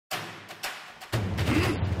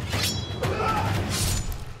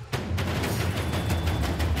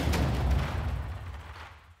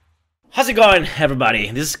How's it going,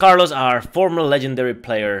 everybody? This is Carlos, our former legendary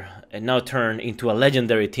player, and now turned into a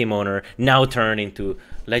legendary team owner, now turned into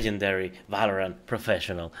legendary Valorant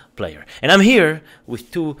professional player. And I'm here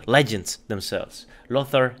with two legends themselves,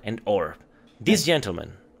 Lothar and Orb. These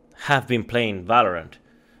gentlemen have been playing Valorant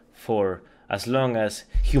for as long as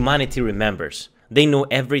humanity remembers. They know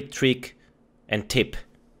every trick and tip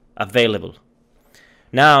available.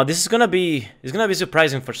 Now, this is gonna be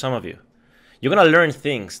surprising for some of you. You're gonna learn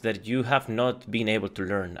things that you have not been able to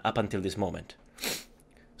learn up until this moment.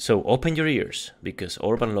 So open your ears, because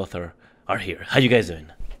Orb and Lothar are here. How you guys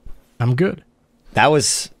doing? I'm good.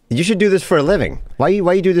 You should do this for a living. Why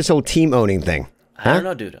you do this whole team owning thing? Huh? I don't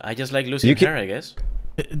know, dude. I just like losing hair, I guess.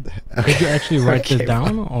 Did you actually write this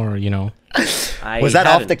down, or, you know? Was that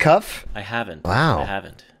off the cuff? I haven't. Wow. I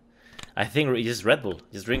haven't. I think it's just Red Bull.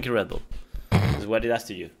 Just drinking Red Bull. This is what it does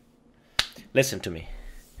to you. Listen to me.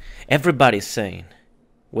 Everybody's saying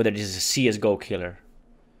whether this is a CSGO killer.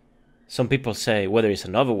 Some people say whether it's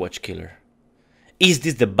an Overwatch killer. Is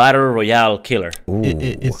this the Battle Royale killer?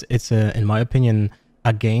 It's in my opinion,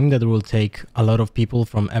 a game that will take a lot of people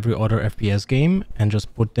from every other FPS game and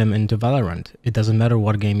just put them into Valorant. It doesn't matter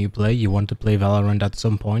what game you play. You want to play Valorant at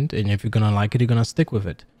some point, and if you're gonna like it, you're gonna stick with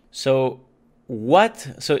it. So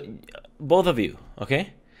both of you,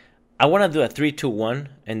 okay? I want to do a 3, 2, 1,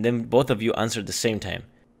 and then both of you answer at the same time.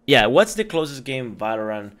 Yeah, what's the closest game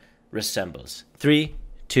Valorant resembles? 3,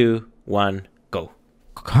 2, 1, go.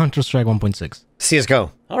 Counter-Strike 1.6.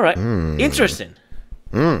 CSGO. All right. Interesting.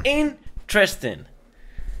 Interesting.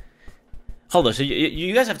 Hold on. So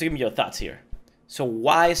you guys have to give me your thoughts here. So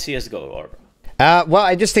why CSGO, Orb? Well,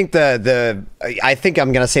 I just think I think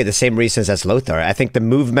I'm gonna say the same reasons as Lothar. I think the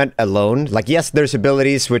movement alone, like, yes, there's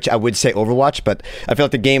abilities which I would say Overwatch, but I feel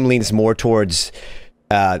like the game leans more towards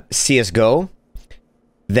CSGO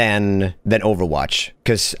than Overwatch,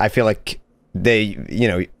 because I feel like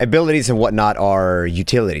abilities and whatnot are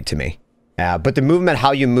utility to me. But the movement,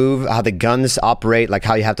 how you move, how the guns operate, like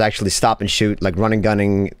how you have to actually stop and shoot, like running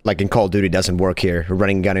gunning, like in Call of Duty doesn't work here.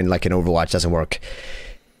 Running gunning like in Overwatch doesn't work.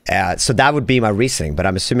 So that would be my reasoning, but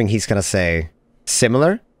I'm assuming he's gonna say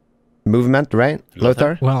similar movement, right,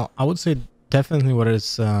 Lothar? Well, I would say definitely what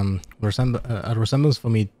is a resemblance for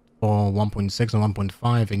me for 1.6 and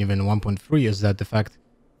 1.5 and even 1.3 is that the fact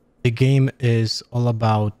the game is all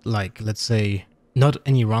about, like, let's say, not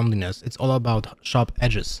any roundiness. It's all about sharp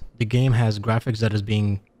edges. The game has graphics that is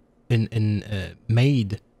being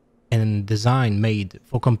made and design made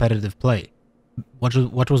for competitive play. What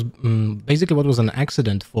was basically what was an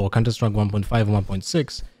accident for Counter-Strike 1.5 and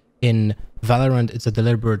 1.6, in Valorant, it's a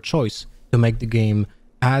deliberate choice to make the game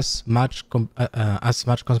as much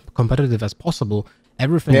competitive as possible.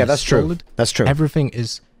 Everything is that's solid. true. That's true. Everything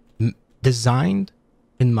is designed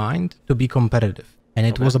in mind to be competitive, and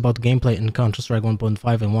it was about gameplay in Counter-Strike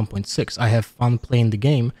 1.5 and 1.6. I have fun playing the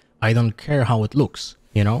game. I don't care how it looks,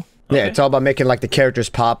 you know? Yeah, it's all about making, like, the characters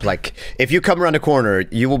pop. Like, if you come around a corner,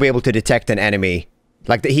 you will be able to detect an enemy.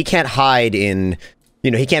 Like, he can't hide in,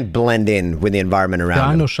 he can't blend in with the environment around him.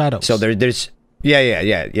 There are no shadows. So there's,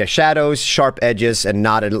 yeah, shadows, sharp edges, and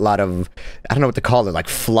not a lot of, I don't know what to call it, like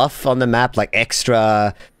fluff on the map, like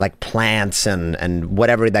extra, like plants and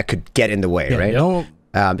whatever that could get in the way, right? You know,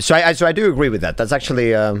 So I do agree with that. That's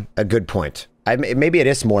actually a good point. Maybe it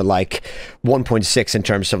is more like 1.6 in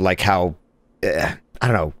terms of, like, how, I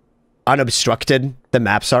don't know, unobstructed the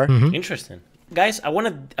maps are. Interesting. Guys, I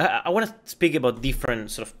want to speak about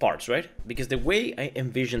different sort of parts, right? Because the way I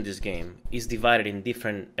envision this game is divided in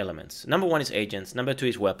different elements. Number 1 is agents, number 2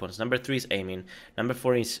 is weapons, number 3 is aiming, number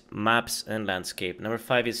 4 is maps and landscape, number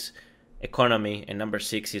 5 is economy, and number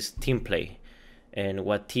 6 is team play and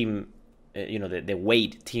what team, the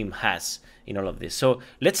weight team has in all of this. So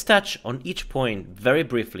let's touch on each point very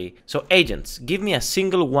briefly. So agents, give me a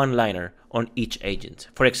single one-liner on each agent.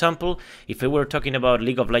 For example, if we were talking about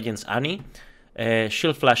League of Legends Annie,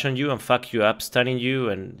 she'll flash on you and fuck you up, stunning you,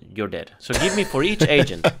 and you're dead. So give me for each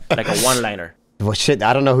agent like a one-liner. Well, shit,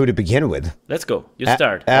 I don't know who to begin with. Let's go. You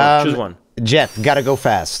start. Choose one. Jet, gotta go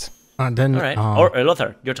fast. then All right. Or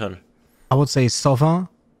Lothar, your turn. I would say Sova,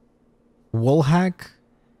 wall hack,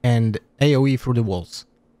 and AoE through the walls.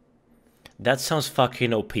 That sounds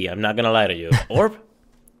fucking OP. I'm not gonna lie to you. Orb?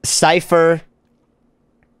 Cypher.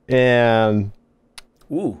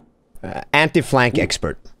 Ooh. Anti-flank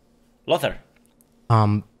expert. Lothar.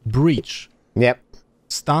 Breach, Yep.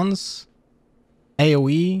 stuns,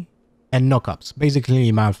 AoE, and knockups.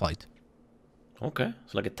 Basically, Malphite. Okay.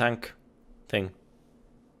 It's like a tank thing.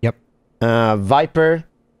 Yep. Viper.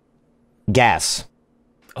 Gas.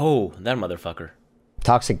 Oh, that motherfucker.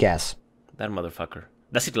 Toxic gas. That motherfucker.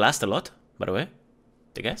 Does it last a lot, by the way?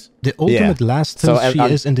 I guess. The ultimate lasts till she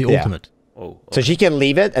is in the ultimate. Oh. Okay. So she can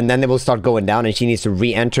leave it, and then it will start going down, and she needs to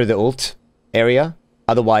re-enter the ult area.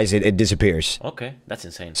 Otherwise, it disappears. Okay, that's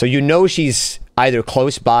insane. So you know she's either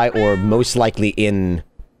close by or most likely in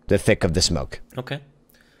the thick of the smoke. Okay.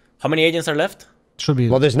 How many agents are left? Should be.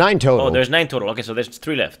 Well, there's 9 total. Oh, there's 9 total. Okay, so there's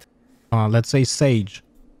 3 left. Let's say Sage,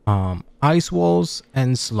 Ice Walls,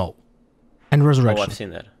 and Slow, and Resurrection. Oh, I've seen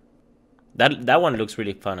that. That one looks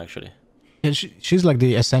really fun, actually. Yeah, she's like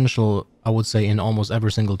the essential, I would say, in almost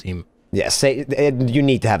every single team. Yeah, you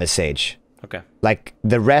need to have a Sage. Okay. Like,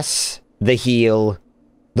 the res, the heal,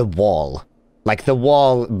 the wall. Like, the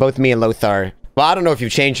wall, both me and Lothar... Well, I don't know if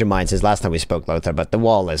you've changed your mind since last time we spoke, Lothar, but the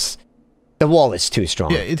wall is too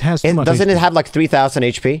strong. Yeah, it has too much Doesn't HP. it have like 3,000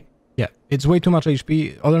 HP? Yeah, it's way too much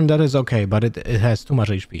HP. Other than that, it's okay, but it has too much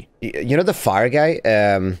HP. You know the fire guy?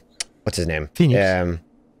 What's his name? Phoenix.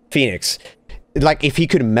 Phoenix. Like, if he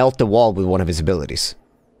could melt the wall with one of his abilities,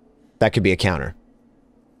 that could be a counter.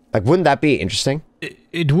 Like, wouldn't that be interesting?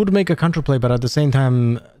 It would make a counterplay, but at the same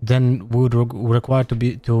time, then would require to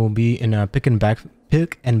be in a pick and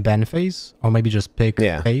ban phase, or maybe just pick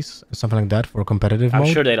phase, something like that for competitive mode.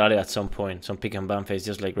 I'm sure they'll add it at some point, some pick and ban phase,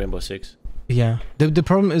 just like Rainbow Six. Yeah, the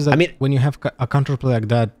problem is that when you have a counterplay like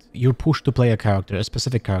that, you're pushed to play a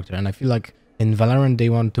specific character, and I feel like in Valorant they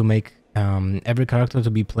want to make every character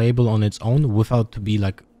to be playable on its own without to be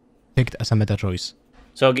like picked as a meta choice.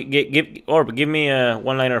 So give me a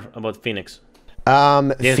one-liner about Phoenix.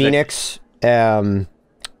 Phoenix,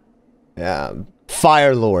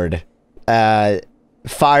 Fire Lord,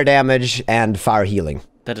 fire damage and fire healing.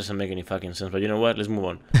 That doesn't make any fucking sense. But you know what? Let's move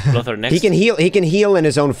on. Lothar, next. He can heal in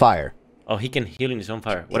his own fire. Oh, he can heal in his own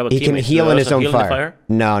fire. What about he teammates? can heal in his own fire? fire?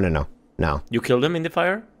 No. You kill them in the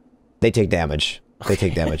fire? They take damage. They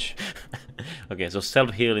take damage. Okay, so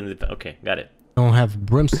self-heal in the... Okay, got it. Don't have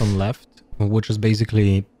Brimstone left, which is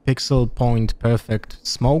basically pixel point perfect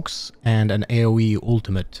smokes and an AoE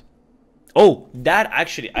ultimate. Oh, that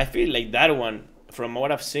actually... I feel like that one, from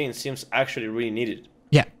what I've seen, seems actually really needed.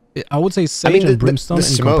 Yeah, I would say Sage and Brimstone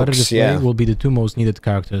in competitive play will be the 2 most needed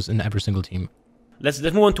characters in every single team. Let's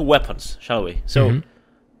move on to weapons, shall we? So,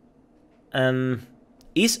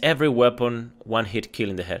 is every weapon one-hit kill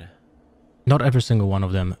in the head? Not every single one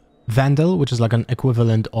of them. Vandal, which is like an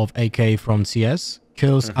equivalent of AK from CS,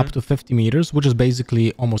 kills up to 50 meters, which is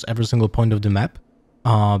basically almost every single point of the map.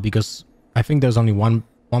 Because I think there's only one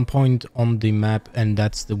point on the map, and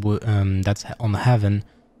that's on Haven,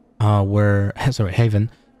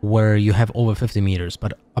 Haven, where you have over 50 meters.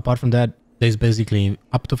 But apart from that, there's basically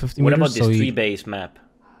up to 50 what meters. What about this 3-base map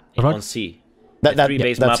on C? The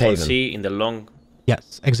 3-base map Haven. on C in the long...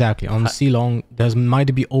 Yes, exactly. On C long, there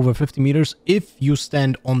might be over 50 meters if you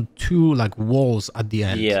stand on 2 like walls at the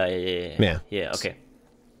end. Yeah, okay.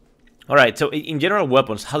 All right, so in general,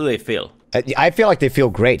 weapons, how do they feel? I feel like they feel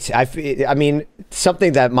great. I mean,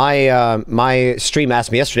 something that my stream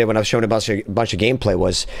asked me yesterday when I was showing a bunch of gameplay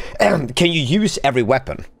was, can you use every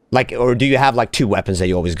weapon? Like, or do you have like 2 weapons that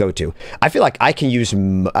you always go to? I feel like I can use.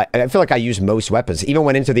 I feel like I use most weapons, even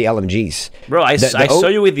went into the LMGs. Bro, I saw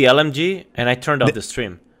you with the LMG, and I turned off the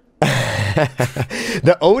stream.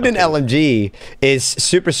 The Odin LMG is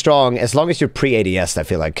super strong as long as you're pre-ADS. I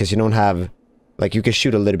feel like, because you don't have, like, you can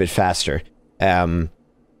shoot a little bit faster. But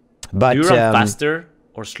do you run faster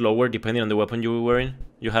or slower depending on the weapon you were in?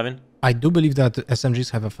 You having? I do believe that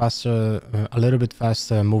SMGs have a little bit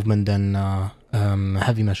faster movement than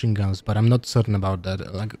heavy machine guns, but I'm not certain about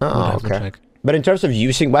that. Like, I have to check. But in terms of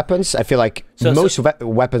using weapons, I feel like most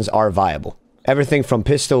weapons are viable. Everything from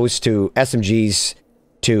pistols to SMGs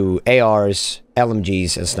to ARs,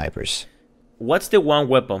 LMGs, and snipers. What's the one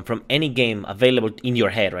weapon from any game available in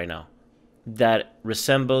your head right now that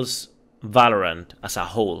resembles Valorant as a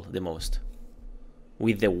whole the most?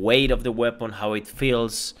 With the weight of the weapon, how it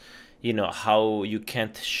feels, you know, how you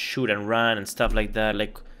can't shoot and run and stuff like that.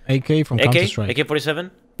 Like AK from Counter-Strike. AK-47?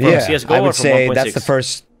 Yeah, CSGO, I would say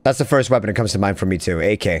 1.6? that's the first weapon that comes to mind for me too.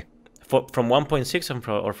 AK. From 1.6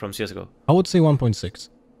 or from CSGO? I would say 1.6.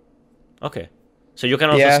 Okay, so you can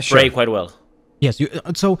also spray quite well. Yes.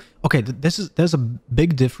 So okay, there's a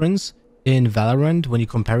big difference in Valorant when you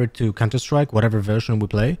compare it to Counter-Strike, whatever version we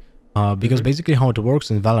play, because basically how it works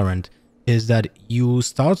in Valorant is that you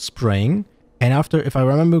start spraying, and after, if I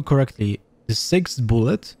remember correctly, the 6th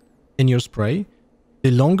bullet in your spray,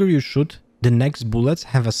 the longer you shoot, the next bullets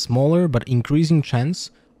have a smaller but increasing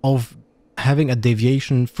chance of having a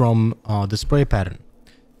deviation from the spray pattern.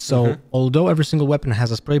 So although every single weapon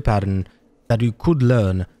has a spray pattern that you could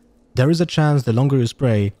learn, there is a chance the longer you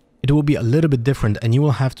spray, it will be a little bit different, and you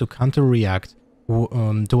will have to counter-react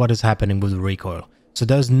to what is happening with the recoil. So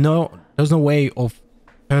there's no way of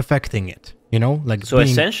perfecting it. You know, like so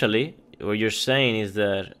essentially, what you're saying is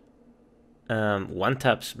that one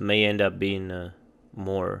taps may end up being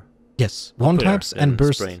more. Yes, one taps and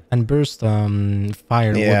burst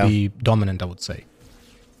fire will be dominant, I would say.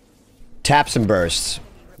 Taps and bursts.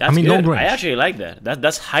 That's good. I actually like that.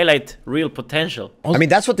 That's highlight real potential. I mean,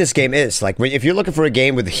 that's what this game is. Like, if you're looking for a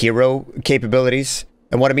game with hero capabilities,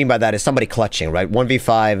 and what I mean by that is somebody clutching, right?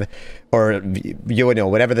 1v5, or, you know,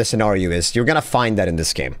 whatever the scenario is, you're going to find that in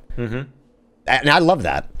this game. Mm-hmm. And I love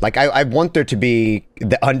that. Like, I want there to be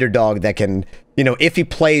the underdog that can, you know, if he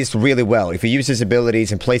plays really well, if he uses his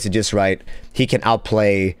abilities and plays it just right, he can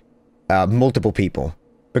outplay multiple people.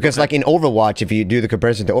 Because, like, in Overwatch, if you do the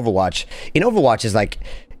comparison to Overwatch, in Overwatch is like,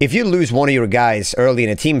 if you lose one of your guys early in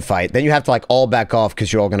a team fight, then you have to, like, all back off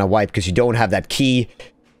because you're all going to wipe because you don't have that key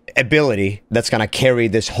ability that's going to carry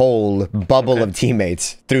this whole bubble of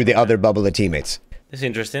teammates through the other bubble of teammates. That's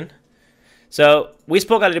interesting. So, we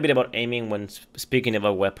spoke a little bit about aiming when speaking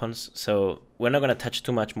about weapons, so we're not going to touch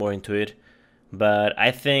too much more into it. But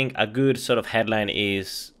I think a good sort of headline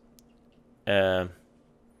is...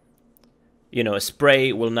 you know, a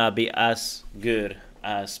spray will not be as good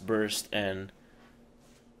as burst and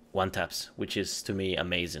one taps, which is to me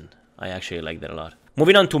amazing. I actually like that a lot.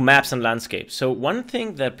 Moving on to maps and landscapes. So one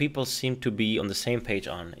thing that people seem to be on the same page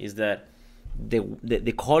on is that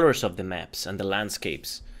the colors of the maps and the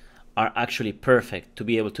landscapes are actually perfect to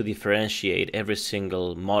be able to differentiate every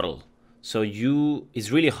single model. So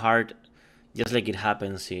it's really hard, just like it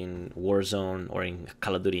happens in Warzone or in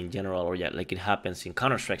Call of Duty in general, or like it happens in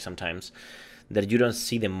Counter-Strike sometimes, that you don't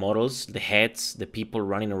see the models, the heads, the people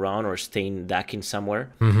running around or staying ducking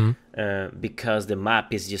somewhere, because the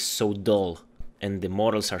map is just so dull and the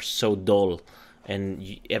models are so dull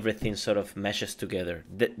and everything sort of meshes together.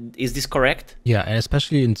 Is this correct? Yeah, and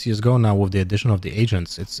especially in CSGO now with the addition of the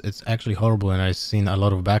agents, it's actually horrible, and I've seen a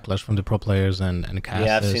lot of backlash from the pro players and casters.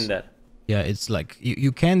 Yeah, I've seen that. Yeah, it's like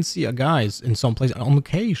you can see a guy in some place on the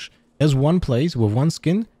cage. There's one place with one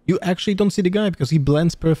skin, you actually don't see the guy because he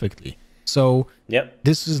blends perfectly. So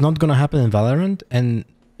this is not going to happen in Valorant, and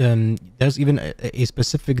there's even a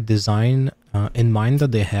specific design in mind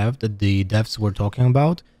that they have that the devs were talking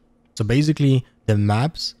about. So basically, the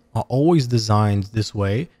maps are always designed this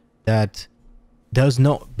way that there's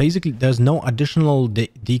no additional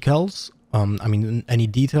decals. I mean, any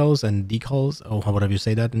details and decals, or whatever you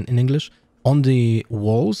say that in English, on the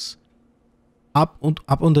walls up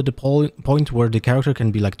under the point where the character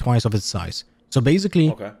can be like twice of its size. So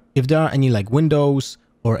basically, if there are any like windows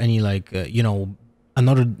or any like, you know,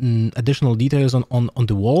 another additional details on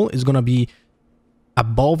the wall, is going to be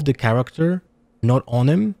above the character, not on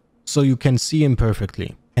him, so you can see him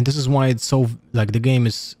perfectly. And this is why it's so, like, the game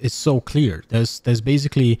is so clear. There's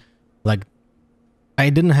basically, like, I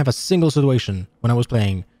didn't have a single situation when I was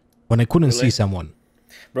playing when I couldn't see someone.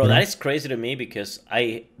 Bro, that is crazy to me because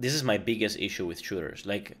this is my biggest issue with shooters.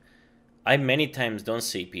 Like, I many times don't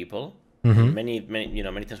see people. Many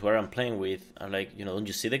times where I'm playing with, I'm like, you know, don't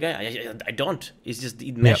you see the guy? I don't. It's just,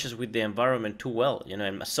 it meshes with the environment too well, you know,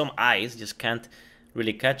 and some eyes just can't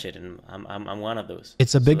really catch it, and I'm one of those.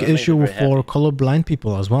 It's a big issue for colorblind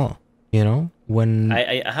people as well, you know, when...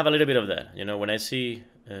 I have a little bit of that, you know, when I see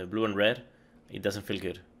blue and red, it doesn't feel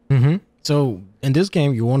good. So in this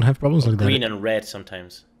game, you won't have problems like that. Green and red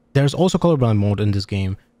sometimes. There's also colorblind mode in this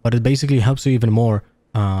game, but it basically helps you even more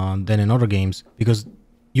than in other games, because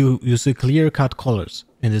you see clear-cut colors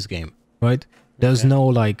in this game, right? There's no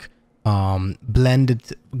like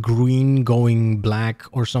blended green going black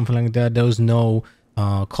or something like that. There's no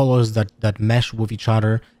colors that mesh with each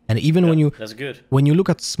other. And even when you look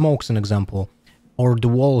at smokes, an example, or the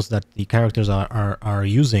walls that the characters are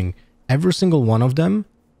using, every single one of them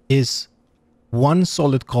is one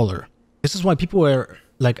solid color. This is why people were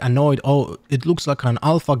like annoyed. Oh, it looks like an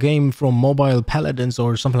alpha game from Mobile Paladins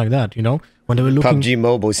or something like that, you know? When they were looking... PUBG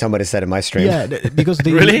Mobile, somebody said in my stream. Yeah, because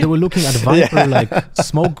they were looking at Viper like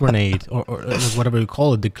smoke grenade or whatever you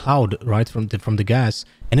call it, the cloud, right, from the gas,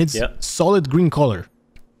 and it's solid green color,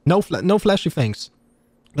 no flashy things,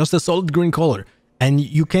 just a solid green color, and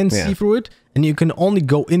you can see through it, and you can only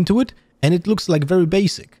go into it, and it looks like very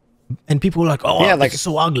basic. And people were like, "Oh, like, it's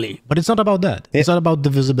so ugly," but it's not about that. It's not about the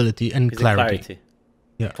visibility and clarity.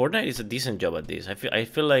 Yeah, Fortnite is a decent job at this. I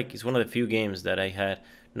feel like it's one of the few games that I had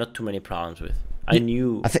not too many problems with. I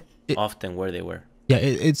knew often where they were. Yeah,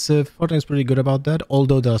 Fortnite's pretty good about that.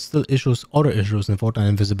 Although there are still other issues in Fortnite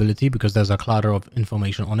invisibility, because there's a clutter of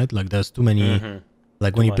information on it. Like there's too many.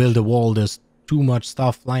 Like when you build a wall, there's too much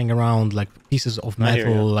stuff flying around, like pieces of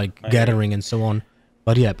metal, like gathering and so on.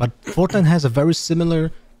 But Fortnite has a very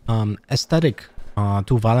similar aesthetic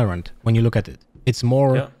to Valorant when you look at it. It's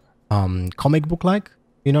more Yeah. comic book like,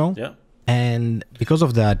 you know. Yeah. And because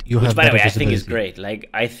of that, you Which, have by the better way, I think is visibility. great. Like,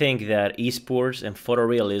 I think that esports and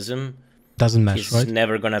photorealism Doesn't match, is right?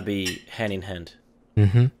 never gonna be hand in hand.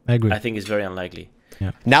 I agree. I think it's very unlikely.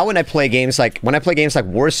 Now when I play games like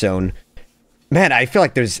Warzone, man, I feel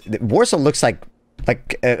like Warzone looks like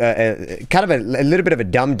kind of a little bit of a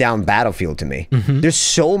dumbed down battlefield to me. There's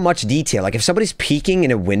so much detail. Like if somebody's peeking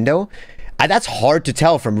in a window, that's hard to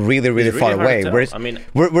tell from really It's far really hard away. to tell. Whereas, I mean,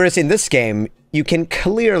 whereas in this game, you can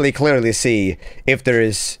clearly see if there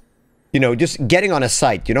is, you know, just getting on a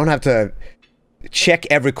site. You don't have to check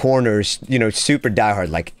every corner, you know, super diehard.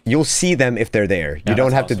 Like you'll see them if they're there. You don't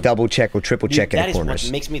that's have awesome. to double check or triple check that any is corners.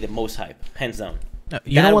 what makes me the most hype, hands down.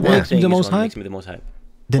 You know what one makes me thing the is most what hype? Makes me the most hype.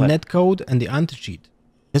 The What? netcode and the anti-cheat.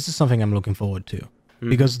 This is something I'm looking forward to.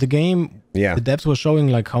 Because the game, Yeah. the devs were showing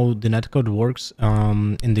like how the netcode works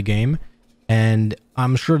in the game. And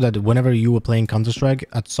I'm sure that whenever you were playing Counter-Strike,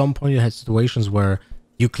 at some point you had situations where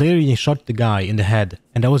you clearly shot the guy in the head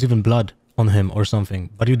and there was even blood on him or something,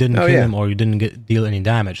 but you didn't kill him or you didn't deal any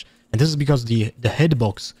damage. And this is because the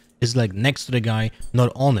hitbox is like next to the guy,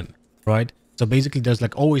 not on him, right? So basically there's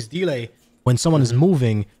like always delay when someone is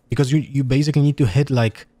moving because you basically need to hit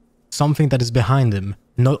like something that is behind him,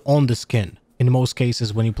 not on the skin. In most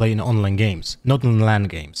cases when you play in online games, not in LAN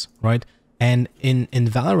games, right? And in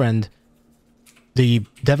Valorant, the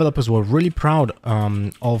developers were really proud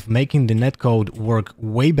of making the netcode work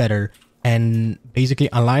way better and basically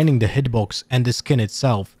aligning the hitbox and the skin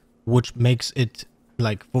itself, which makes it,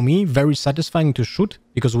 like, for me, very satisfying to shoot,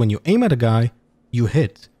 because when you aim at a guy, you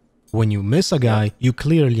hit. When you miss a guy, you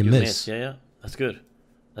clearly miss. Yeah, that's good.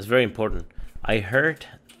 That's very important. I heard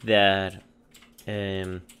that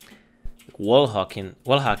wall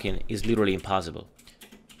hacking is literally impossible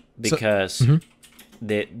because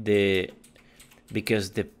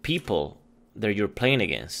because the people that you're playing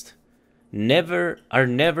against are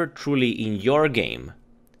never truly in your game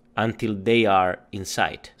until they are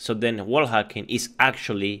inside. So then wall hacking is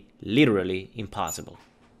actually literally impossible.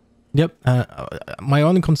 Yep. My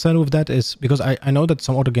only concern with that is because I know that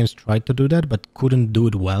some other games tried to do that but couldn't do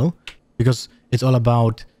it well, because it's all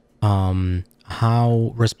about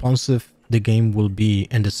how responsive the game will be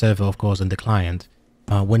in the server, of course, and the client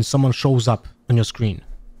when someone shows up on your screen,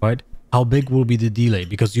 right? How big will be the delay?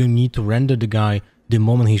 Because you need to render the guy the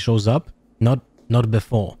moment he shows up, not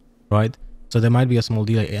before, right? So there might be a small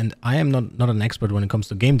delay, and I am not an expert when it comes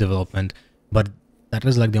to game development, but that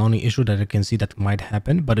is like the only issue that I can see that might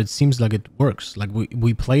happen. But it seems like it works. Like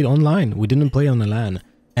we played online, we didn't play on the LAN,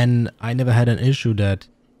 and I never had an issue that,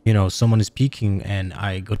 you know, someone is peeking and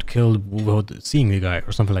I got killed without seeing the guy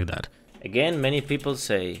or something like that. Again, many people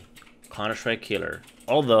say Counter-Strike killer,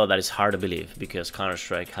 although that is hard to believe because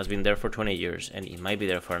Counter-Strike has been there for 20 years and it might be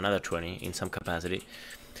there for another 20 in some capacity.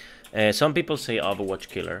 Some people say Overwatch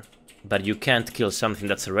killer, but you can't kill something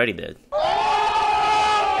that's already dead.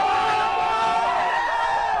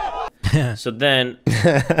 So then,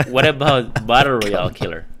 what about Battle Royale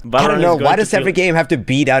killer? I don't know. Why does every game have to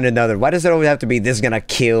beat down another? Why does it always have to be this is gonna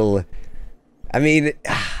kill? I mean,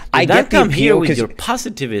 I get the come here appeal with because your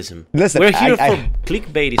positivism. Listen, we're here for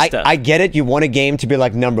clickbaity stuff. I get it. You want a game to be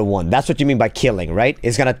like #1. That's what you mean by killing, right?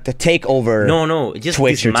 It's gonna take over. No, just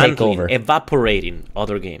Twitch or take dismantling, over. evaporating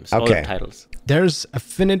other games, other titles. There's a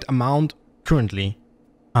finite amount currently,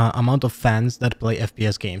 amount of fans that play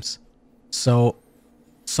FPS games. So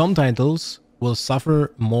some titles will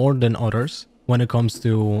suffer more than others when it comes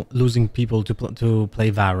to losing people to play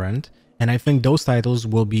Valorant, and I think those titles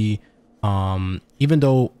will be, even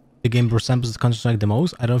though the game resembles Counter-Strike the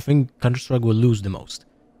most, I don't think Counter-Strike will lose the most.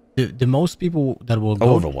 The most people that will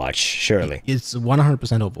go Overwatch, surely. it's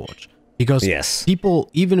 100% Overwatch, because Yes. people,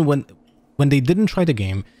 even when they didn't try the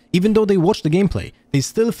game, even though they watch the gameplay, they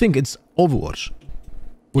still think it's Overwatch.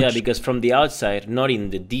 Yeah, because from the outside, not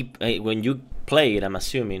in the deep, when you play it, I'm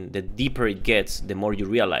assuming, the deeper it gets, the more you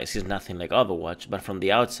realize it's nothing like Overwatch. But from the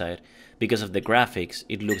outside, because of the graphics,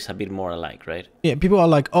 it looks a bit more alike, right? Yeah, people are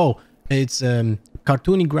like, oh, it's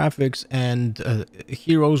cartoony graphics and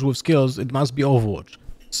heroes with skills, it must be Overwatch.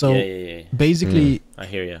 So Yeah. basically, I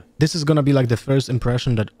hear you. this is gonna be like the first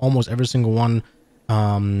impression that almost every single one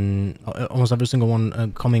coming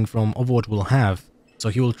from Overwatch will have. So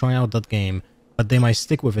he will try out that game, but they might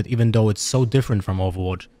stick with it even though it's so different from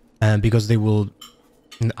Overwatch, because they will,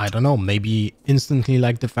 I don't know, maybe instantly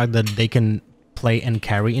like the fact that they can play and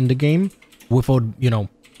carry in the game without, you know,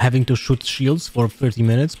 having to shoot shields for 30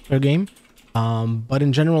 minutes per game. But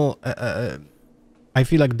in general, I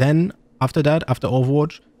feel like then after that, after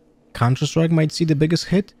Overwatch, Counter-Strike might see the biggest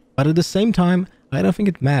hit, but at the same time, I don't think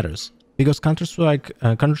it matters, because Counter-Strike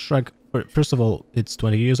first of all, it's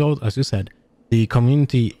 20 years old, as you said. The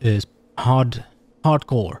community is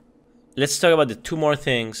hardcore. Let's talk about the two more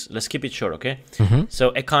things. Let's keep it short, okay? Mm-hmm. So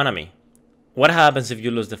economy. What happens if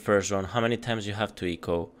you lose the first round? How many times you have to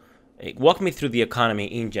eco? Walk me through the economy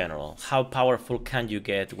in general. How powerful can you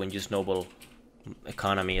get when you snowball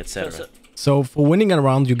economy, etc.? So for winning a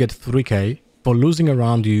round, you get 3k. For losing a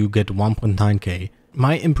round, you get 1.9k.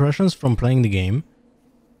 My impressions from playing the game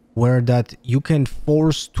were that you can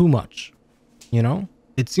force too much, you know?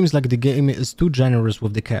 It seems like the game is too generous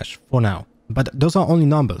with the cash for now. But those are only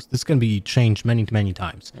numbers. This can be changed many, many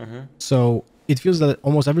times. So it feels that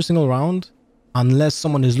almost every single round, unless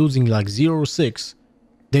someone is losing like 0-6,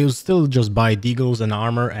 they'll still just buy deagles and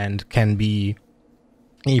armor and can be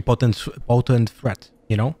a potent threat,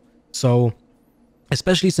 you know? So,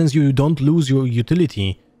 especially since you don't lose your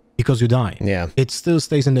utility because you die. Yeah. It still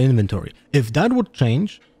stays in the inventory. If that would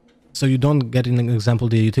change, so you don't get, an example,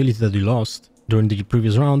 the utility that you lost during the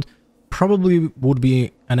previous round, probably would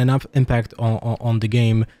be an enough impact on the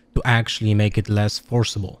game to actually make it less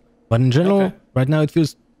forcible. But in general, right now it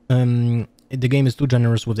feels the game is too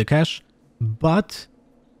generous with the cash, but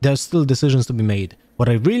there's still decisions to be made. What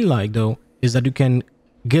I really like, though, is that you can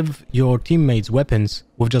give your teammates weapons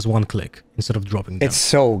with just one click instead of dropping them. It's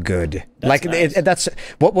so good. That's nice. That's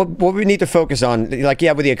what we need to focus on. Like,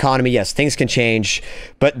 yeah, with the economy, yes, things can change,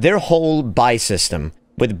 but their whole buy system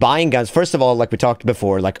with buying guns, first of all, like we talked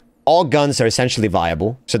before, like all guns are essentially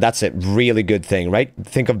viable. So that's a really good thing, right?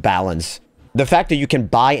 Think of balance. The fact that you can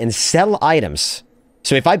buy and sell items.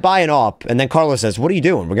 So if I buy an op and then Carlos says, what are you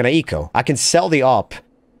doing? We're going to eco. I can sell the op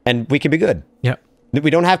and we can be good. Yeah. We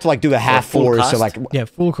don't have to like do a half force. So like, yeah,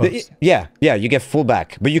 full cost. yeah, you get full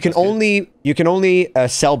back, but you can only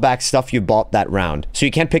sell back stuff you bought that round. So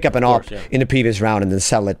you can't pick up an op in the previous round and then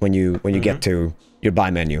sell it when you get to your buy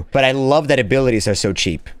menu. But I love that abilities are so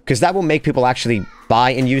cheap because that will make people actually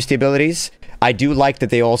buy and use the abilities. I do like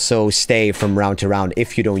that they also stay from round to round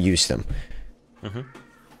if you don't use them.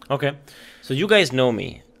 Okay, so you guys know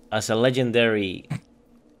me as a legendary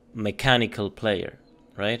mechanical player,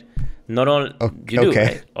 right? Not only you do,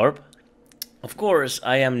 right, Orb? Of course,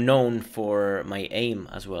 I am known for my aim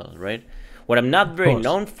as well, right? What I'm not very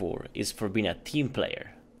known for is for being a team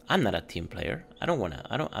player. I'm not a team player.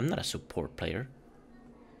 I'm not a support player.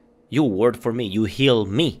 You ward for me. You heal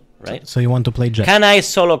me, right? So you want to play Jet? Can I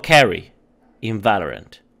solo carry in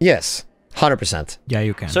Valorant? Yes, 100%. Yeah,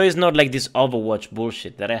 you can. So it's not like this Overwatch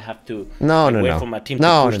bullshit that I have to wait for my team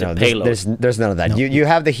to push the no. payload. There's none of that. You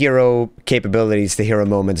have the hero capabilities, the hero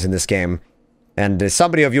moments in this game, and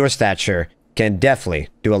somebody of your stature can definitely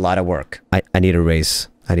do a lot of work. I need a race.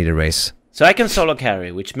 I need a race. So I can solo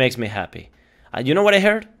carry, which makes me happy. You know what I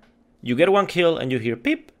heard? You get one kill and you hear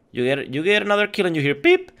beep. You get another kill and you hear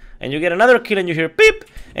beep. And you get another kill and you hear beep.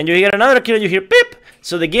 And you get another kill and you hear beep.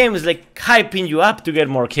 So the game is like hyping you up to get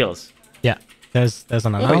more kills. Yeah, there's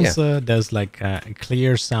an announcer. There's like a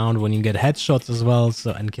clear sound when you get headshots as well,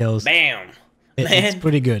 so and kills. Bam! It's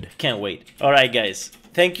pretty good. Can't wait. All right, guys.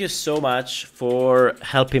 Thank you so much for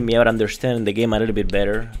helping me out understanding the game a little bit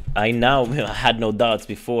better. I now had no doubts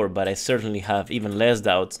before, but I certainly have even less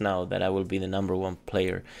doubts now that I will be the #1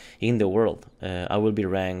 player in the world. I will be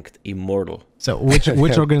ranked immortal. So which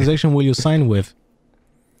organization will you sign with?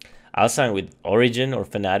 I'll sign with Origin or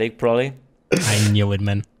Fnatic probably. I knew it,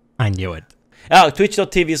 man. I knew it. Oh,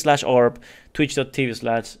 twitch.tv/orb,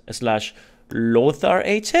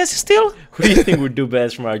 twitch.tv/LotharHS still? Who do you think would do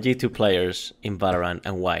best from our G2 players in Valorant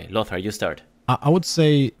and why? Lothar, you start. I would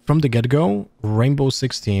say from the get-go, Rainbow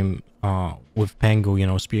Six team with Pango,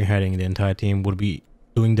 spearheading the entire team would be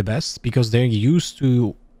doing the best because they're used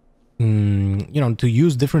to, to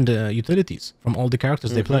use different utilities from all the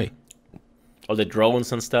characters they play. All the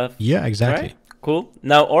drones and stuff. Yeah, exactly. Right, cool.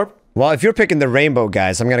 Now, Orb. Well, if you're picking the Rainbow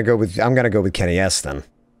guys, I'm gonna go with Kenny S then.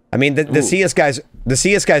 I mean, the CS guys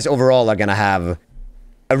overall are gonna have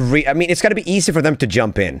I mean, it's gonna be easy for them to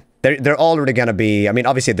jump in. They're already gonna be. I mean,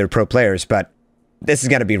 obviously they're pro players, but this is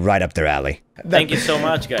gonna be right up their alley. Thank you so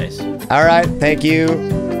much, guys. All right, thank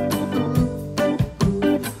you.